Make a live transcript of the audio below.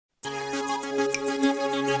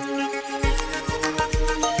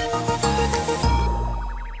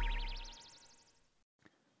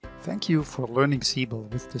Thank you for learning Siebel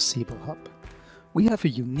with the Siebel Hub. We have a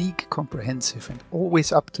unique, comprehensive and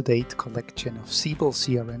always up-to-date collection of Siebel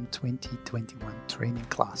CRM 2021 training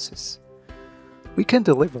classes. We can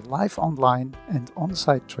deliver live online and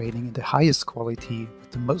on-site training in the highest quality with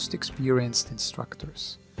the most experienced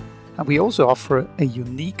instructors. And we also offer a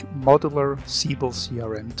unique modular Siebel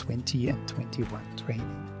CRM 20 and 21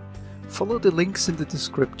 training. Follow the links in the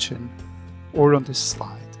description or on this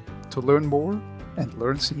slide to learn more and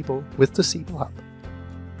learn Siebel with the Siebel Hub.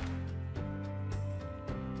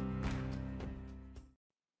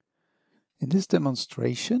 In this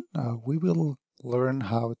demonstration, we will learn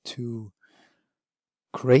how to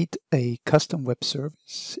create a custom web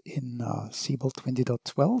service in Siebel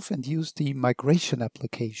 20.12 and use the migration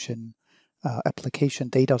application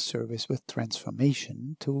data service with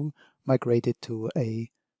transformation to migrate it to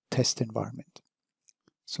a test environment.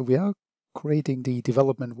 So we are creating the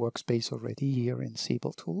development workspace already here in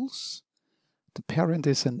Siebel Tools. The parent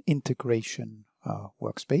is an integration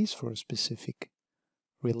workspace for a specific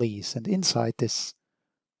release, and inside this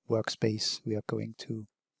workspace we are going to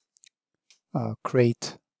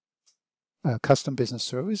create a custom business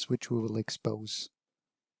service which we will expose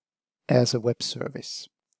as a web service.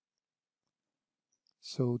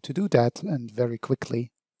 So to do that, and very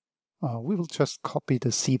quickly, we will just copy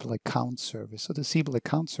the Siebel account service. So the Siebel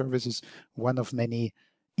account service is one of many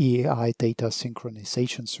EAI data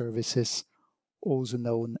synchronization services, also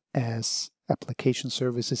known as application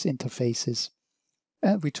services interfaces.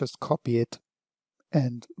 And we just copy it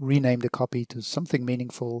and rename the copy to something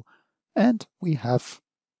meaningful. And we have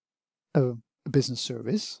a business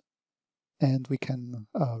service, and we can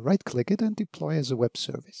right-click it and deploy as a web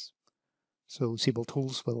service. So Siebel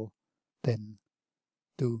Tools will then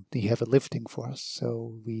do the heavy lifting for us,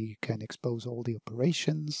 so we can expose all the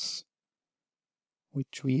operations,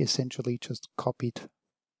 which we essentially just copied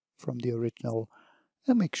from the original,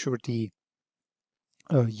 and make sure the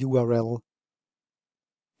URL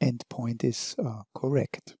endpoint is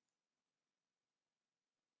correct.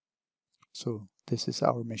 So this is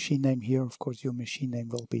our machine name here. Of course, your machine name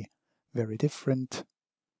will be very different.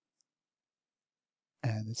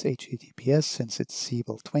 And it's HTTPS since it's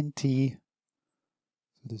Siebel 20.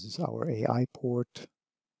 So this is our AI port.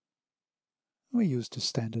 We use the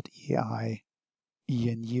standard AI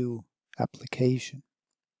ENU application.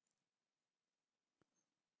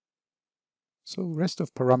 So rest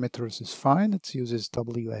of parameters is fine. It uses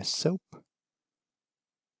wsdl.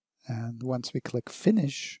 And once we click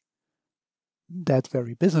finish, that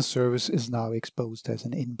very business service is now exposed as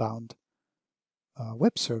an inbound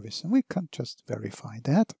web service. And we can just verify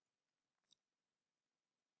that.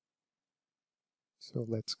 So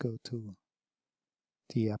let's go to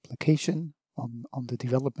the application on the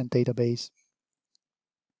development database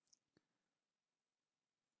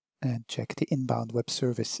and check the inbound web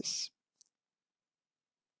services.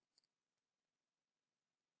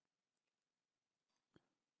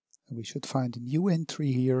 We should find a new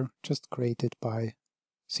entry here, just created by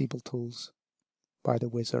Siebel Tools, by the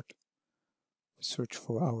wizard. We search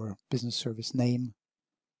for our business service name.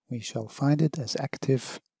 We shall find it as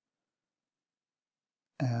active.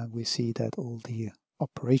 And we see that all the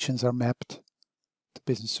operations are mapped, the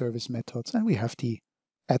business service methods, and we have the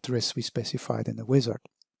address we specified in the wizard.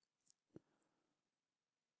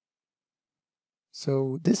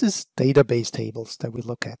 So this is database tables that we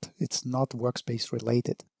look at. It's not workspace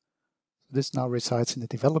related. This now resides in the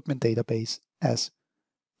development database as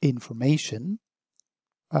information,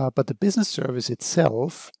 but the business service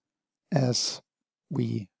itself, as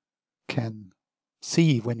we can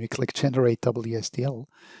see when we click Generate wsdl,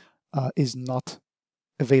 is not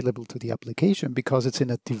available to the application because it's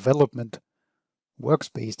in a development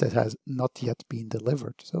workspace that has not yet been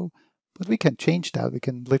delivered. So, but we can change that. We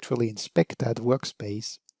can literally inspect that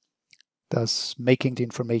workspace, thus making the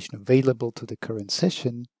information available to the current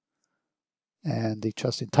session. And the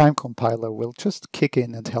just-in-time compiler will just kick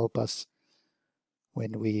in and help us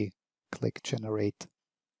when we click Generate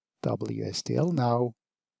wsdl. Now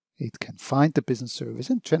it can find the business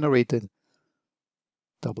service and generate a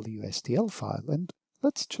wsdl file. And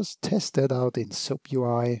let's just test that out in SOAP UI.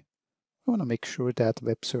 I want to make sure that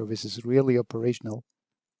web service is really operational.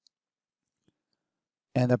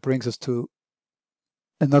 And that brings us to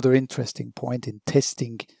another interesting point in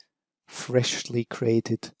testing freshly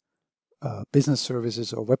created business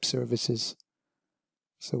services or web services.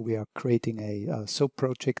 So we are creating a SOAP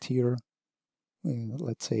project here.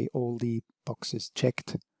 Let's say all the boxes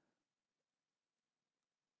checked.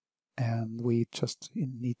 And we just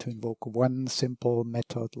need to invoke one simple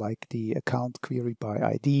method like the account query by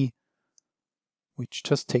ID, which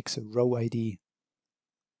just takes a row ID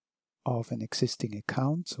of an existing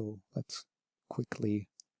account. So let's quickly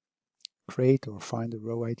create or find a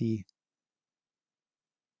row ID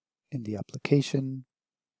in the application.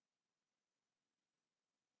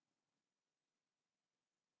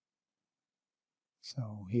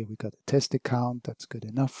 So here we got a test account, that's good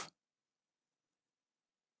enough.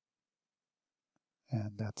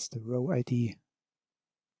 And that's the row ID.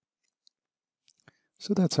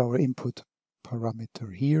 So that's our input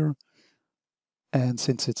parameter here. And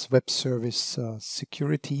since it's web service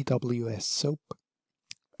security WS SOAP,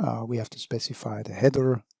 we have to specify the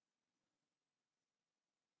header.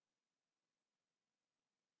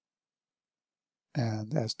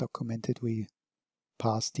 And as documented, we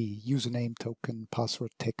pass the username, token,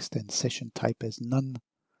 password, text, and session type as none.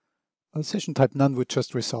 Session type none would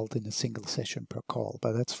just result in a single session per call,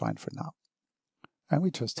 but that's fine for now. And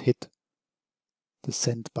we just hit the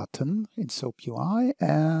send button in SOAP UI,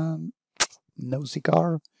 and no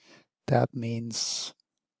cigar. That means,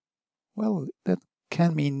 well, that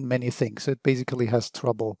can mean many things. It basically has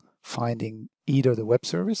trouble finding either the web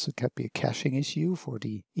service, it could be a caching issue for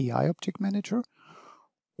the EI object manager,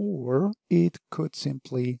 or it could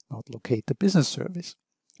simply not locate the business service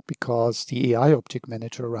because the EI object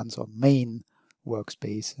manager runs on main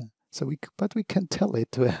workspace. But we can tell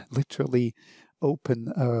it to literally open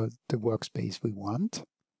the workspace we want,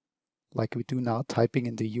 like we do now, typing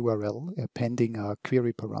in the URL, appending our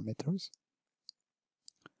query parameters.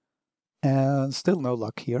 And still no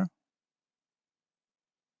luck here.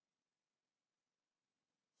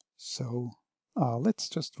 So let's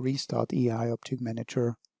just restart EI Object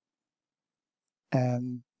Manager.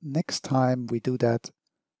 And next time we do that,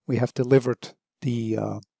 we have delivered the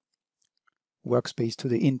workspace to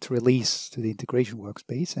the int release, to the integration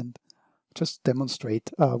workspace, and just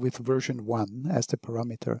demonstrate with version 1 as the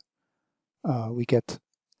parameter. We get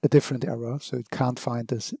a different error, so it can't find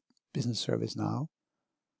this business service now.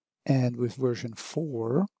 And with version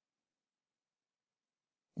 4,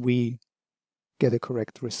 we get a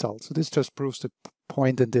correct result. So this just proves the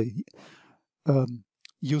point and the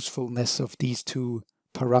usefulness of these two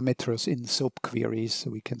parameters in SOAP queries,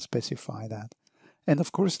 so we can specify that. And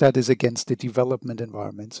of course, that is against the development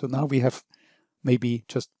environment. So now we have maybe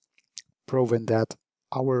just proven that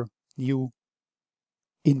our new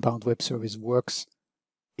inbound web service works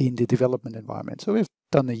in the development environment. So we've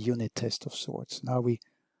done a unit test of sorts. Now we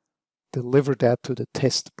deliver that to the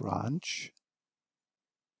test branch.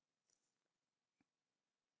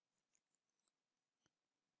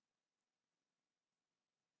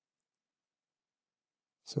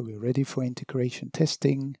 So we're ready for integration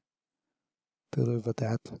testing. Deliver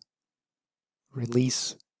that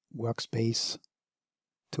release workspace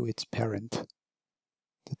to its parent,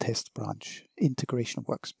 the test branch integration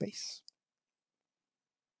workspace.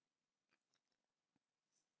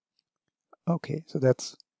 Okay, so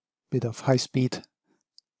that's a bit of high-speed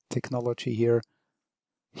technology here.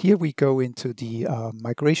 Here we go into the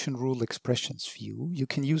migration rule expressions view. You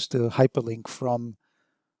can use the hyperlink from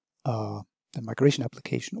the migration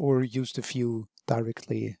application or use the view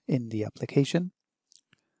directly in the application.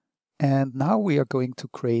 And now we are going to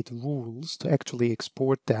create rules to actually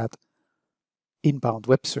export that inbound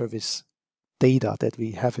web service data that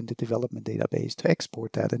we have in the development database, to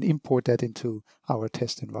export that and import that into our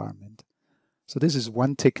test environment. So this is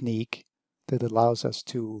one technique that allows us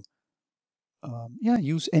to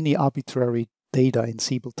use any arbitrary data in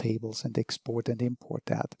Siebel tables and export and import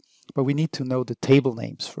that. But we need to know the table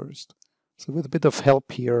names first. So with a bit of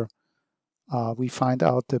help here, we find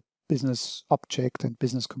out the business object and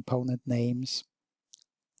business component names,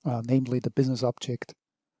 namely the business object.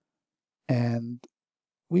 And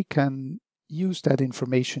we can use that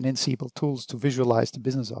information in Siebel tools to visualize the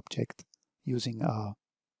business object using a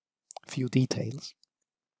few details.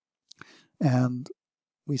 And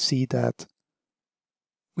we see that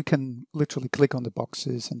we can literally click on the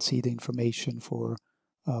boxes and see the information for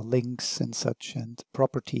links and such and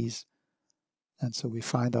properties. And so we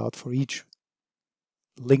find out for each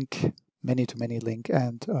link, many-to-many link,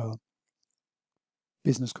 and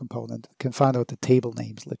business component, we can find out the table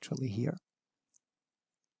names literally here.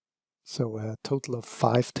 So a total of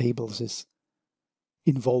 5 tables is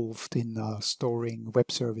involved in storing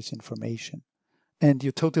web service information. And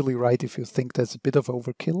you're totally right if you think that's a bit of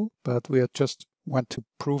overkill, but we just want to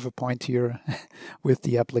prove a point here with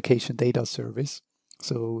the application data service.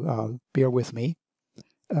 So bear with me.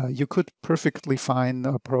 You could perfectly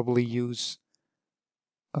fine probably use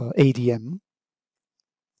ADM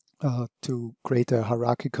to create a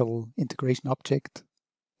hierarchical integration object,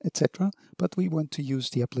 etc. But we want to use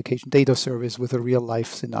the application data service with a real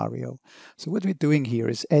life scenario. So what we're doing here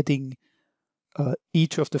is adding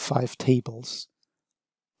each of the 5 tables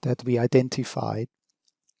that we identified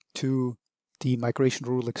to the migration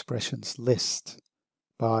rule expressions list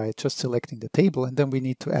by just selecting the table, and then we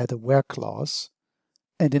need to add a where clause.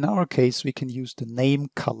 And in our case, we can use the name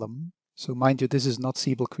column. So mind you, this is not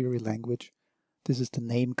Siebel query language. This is the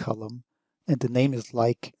name column, and the name is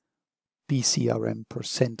like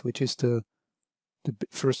BCRM%, which is the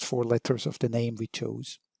first 4 letters of the name we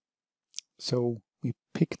chose. So we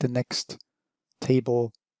pick the next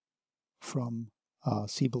table from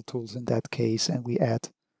Siebel tools in that case, and we add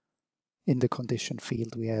in the condition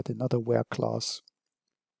field, we add another where clause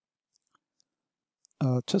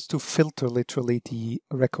just to filter literally the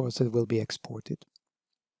records that will be exported.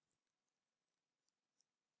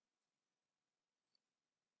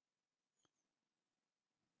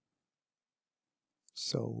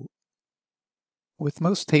 So with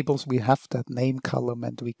most tables, we have that name column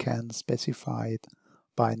and we can specify it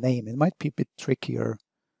by name. It might be a bit trickier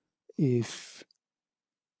if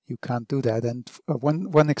you can't do that. And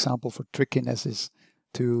one example for trickiness is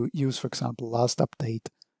to use, for example, last update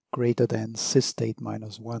greater than sysdate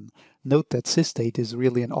 -1. Note that sysdate is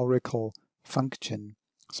really an Oracle function.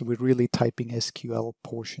 So we're really typing SQL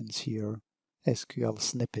portions here, SQL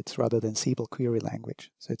snippets rather than Siebel query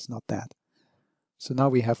language. So it's not that. So now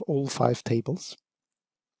we have all 5 tables.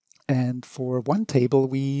 And for one table,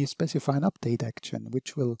 we specify an update action,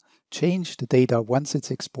 which will change the data once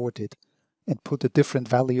it's exported and put a different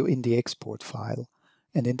value in the export file.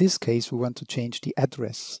 And in this case, we want to change the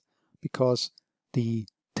address because the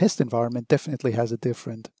test environment definitely has a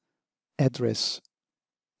different address,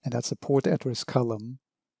 and that's a port address column.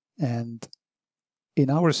 And in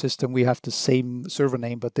our system, we have the same server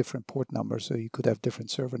name but different port numbers, so you could have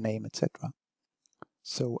different server name, etc.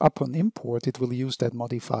 So upon import, it will use that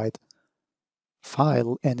modified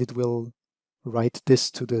file and it will write this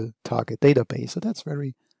to the target database. So that's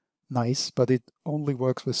very nice, but it only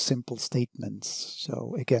works with simple statements.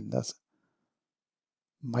 So again, that's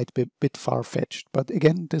might be a bit far-fetched, but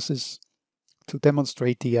again, this is to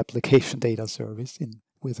demonstrate the application data service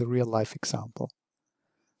with a real-life example.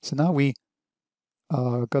 So now we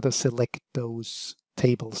got to select those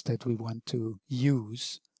tables that we want to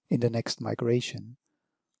use in the next migration,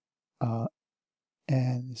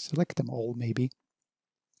 and select them all maybe,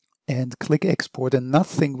 and click export, and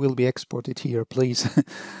nothing will be exported here. Please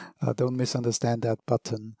don't misunderstand that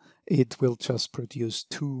button. It will just produce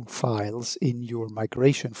 2 files in your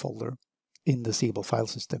migration folder in the Siebel file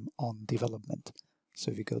system on development.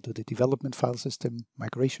 So if you go to the development file system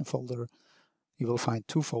migration folder, you will find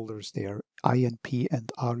 2 folders there, INP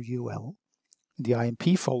and RUL. In the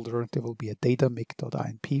INP folder, there will be a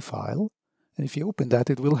datamig.inp file. And if you open that,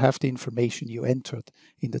 it will have the information you entered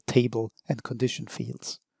in the table and condition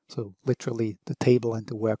fields. So literally the table and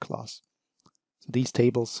the where clause. So these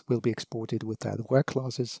tables will be exported with that where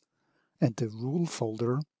clauses, and the rule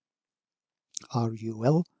folder,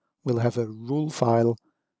 RUL, will have a rule file,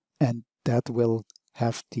 and that will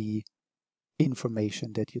have the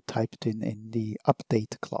information that you typed in the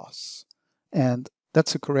update clause. And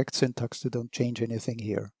that's a correct syntax, so don't change anything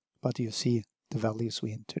here, but you see the values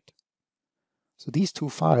we entered. So these 2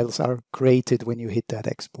 files are created when you hit that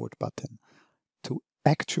export button. To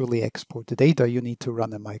actually export the data, you need to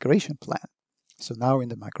run a migration plan. So now in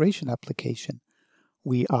the migration application,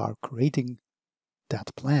 we are creating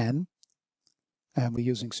that plan, and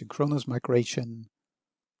we're using synchronous migration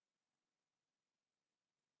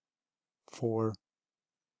for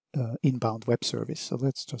inbound web service. So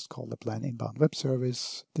let's just call the plan inbound web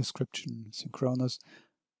service, description synchronous,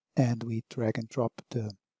 and we drag and drop the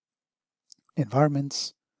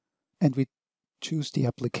environments, and we choose the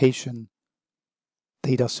application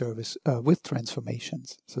data service with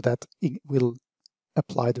transformations. So that will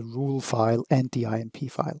apply the rule file and the INP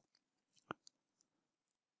file.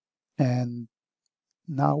 And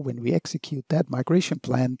now when we execute that migration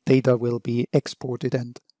plan, data will be exported,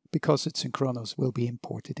 and because it's synchronous, will be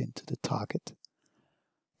imported into the target.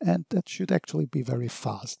 And that should actually be very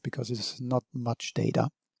fast because it's not much data.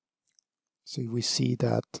 So we see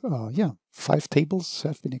that, 5 tables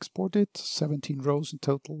have been exported, 17 rows in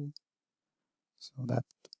total. So that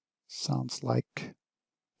sounds like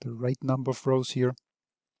the right number of rows here.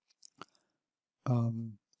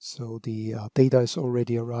 So the data is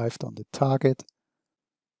already arrived on the target,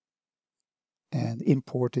 and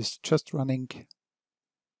import is just running.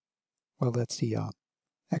 Well, that's the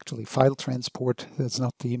actually file transport. That's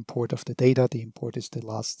not the import of the data. The import is the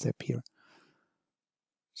last step here.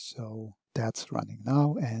 So that's running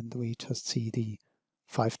now, and we just see the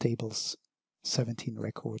 5 tables, 17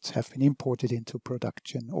 records have been imported into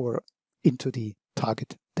production or into the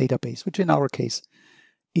target database, which in our case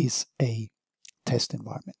is a test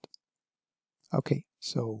environment. Okay,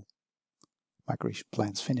 so migration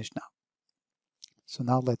plan's finished now. So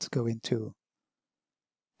now let's go into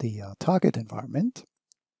the target environment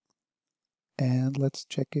and let's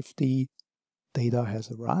check if the data has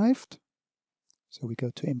arrived. So we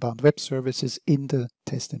go to inbound web services in the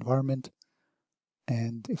test environment,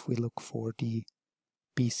 and if we look for the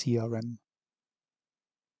BCRM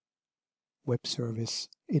web service,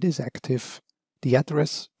 it is active. The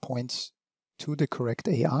address points to the correct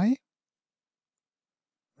AI.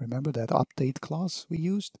 Remember that update clause we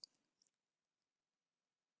used?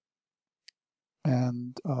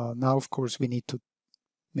 And now, of course, we need to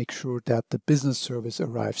make sure that the business service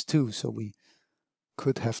arrives too. So we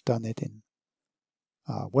could have done it in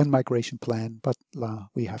one migration plan, but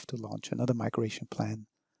we have to launch another migration plan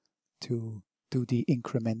to do the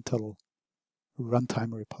incremental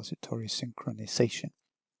runtime repository synchronization.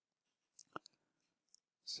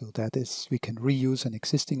 So that is, we can reuse an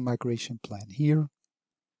existing migration plan here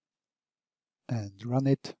and run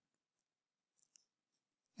it.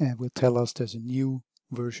 And will tell us there's a new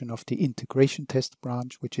version of the integration test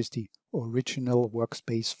branch, which is the original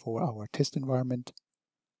workspace for our test environment,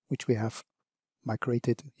 which we have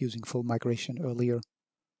migrated using full migration earlier.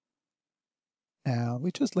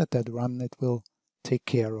 We just let that run. It will take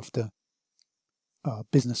care of the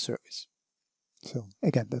business service. So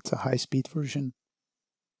again, that's a high-speed version.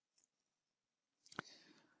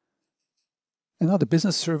 And now the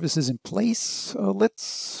business service is in place.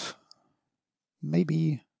 Let's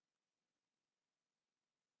maybe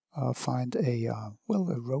find a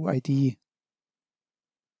row ID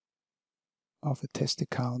of a test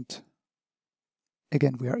account.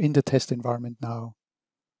 Again, we are in the test environment now.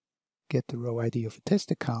 Get the row ID of a test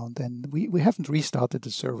account, and we haven't restarted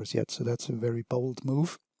the servers yet, so that's a very bold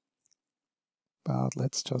move. But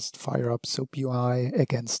let's just fire up SOAP UI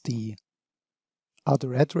against the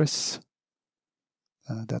other address.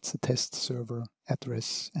 That's the test server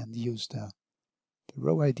address, and use the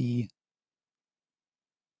row ID.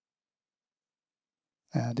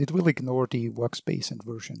 And it will ignore the workspace and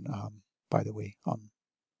version, by the way, on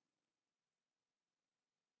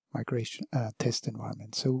migration test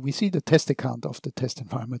environment. So we see the test account of the test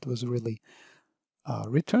environment was really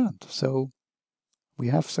returned. So we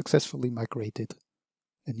have successfully migrated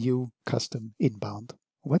a new custom inbound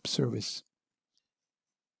web service.